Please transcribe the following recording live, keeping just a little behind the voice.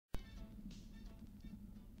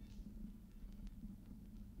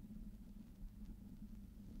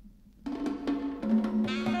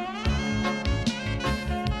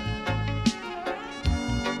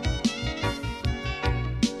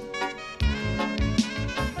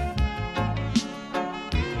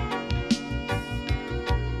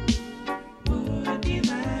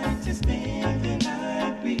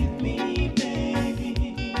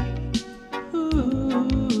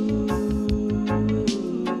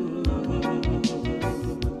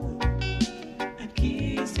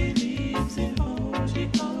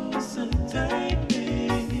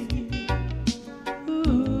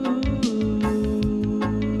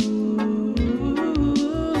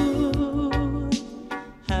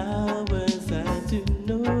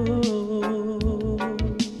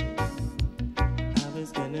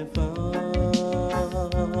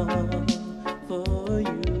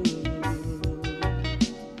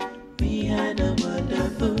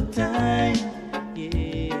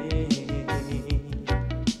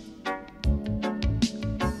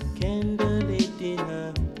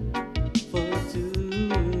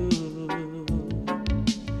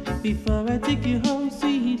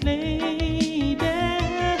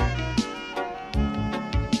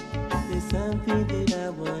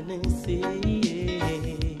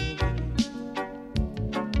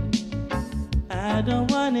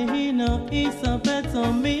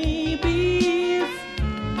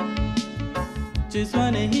Just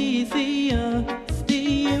wanna hear you say you're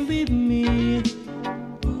staying with me.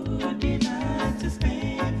 Would you like to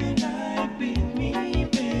spend the night with me,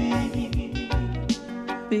 baby?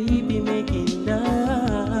 Baby, making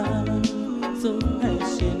love so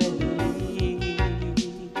passionately.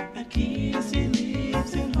 I kiss your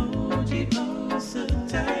lips and hold you oh so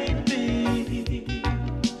tight, baby.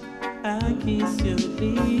 I kiss your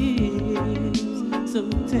lips so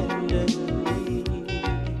tenderly.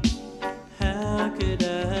 How could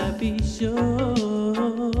I be sure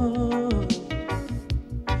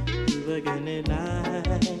you were gonna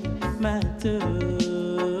like my touch?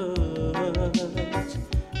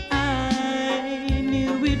 I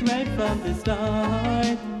knew it right from the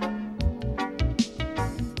start.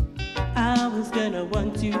 I was gonna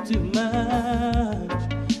want you too much,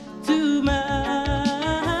 too much.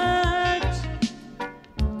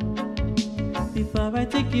 Before I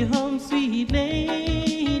take you home, sweet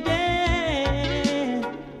lady,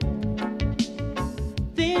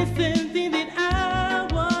 there's something that I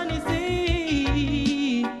wanna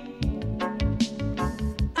say.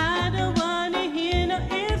 I don't wanna hear no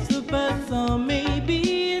ifs or buts or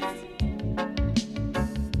maybes.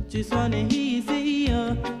 Just wanna hear you say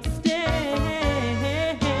you're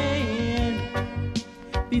staying.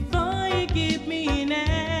 Before you give me an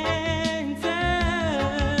answer,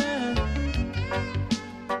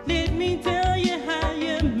 let me tell you how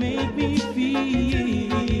you make me feel.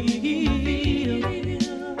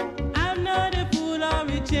 I'm not a fool or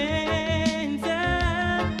a chancer.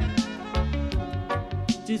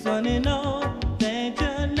 Just wanna know that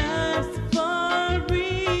your love's for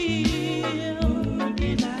real. Would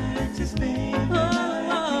you like to spend the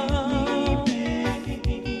night with me,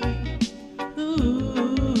 baby? Ooh,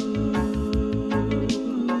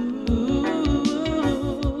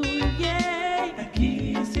 yeah. I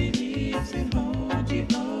kiss your lips and hold you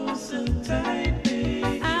oh so tight,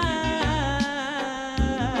 baby. I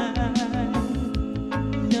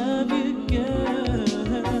love you, girl.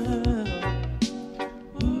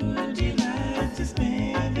 Would you like to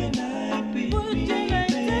spend the night with Would me, you like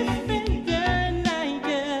to baby? spend the night,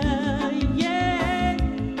 girl? Yeah.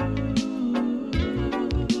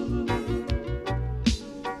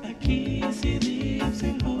 I kiss your lips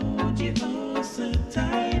and hold you oh so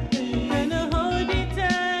tight, baby. Gonna hold you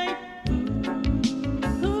tight.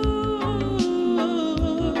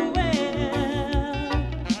 Ooh, well.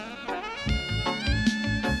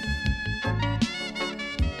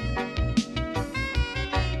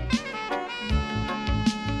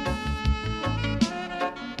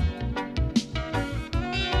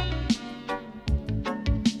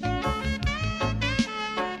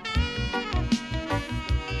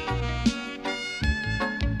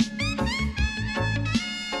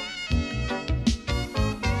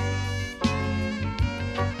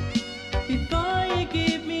 Before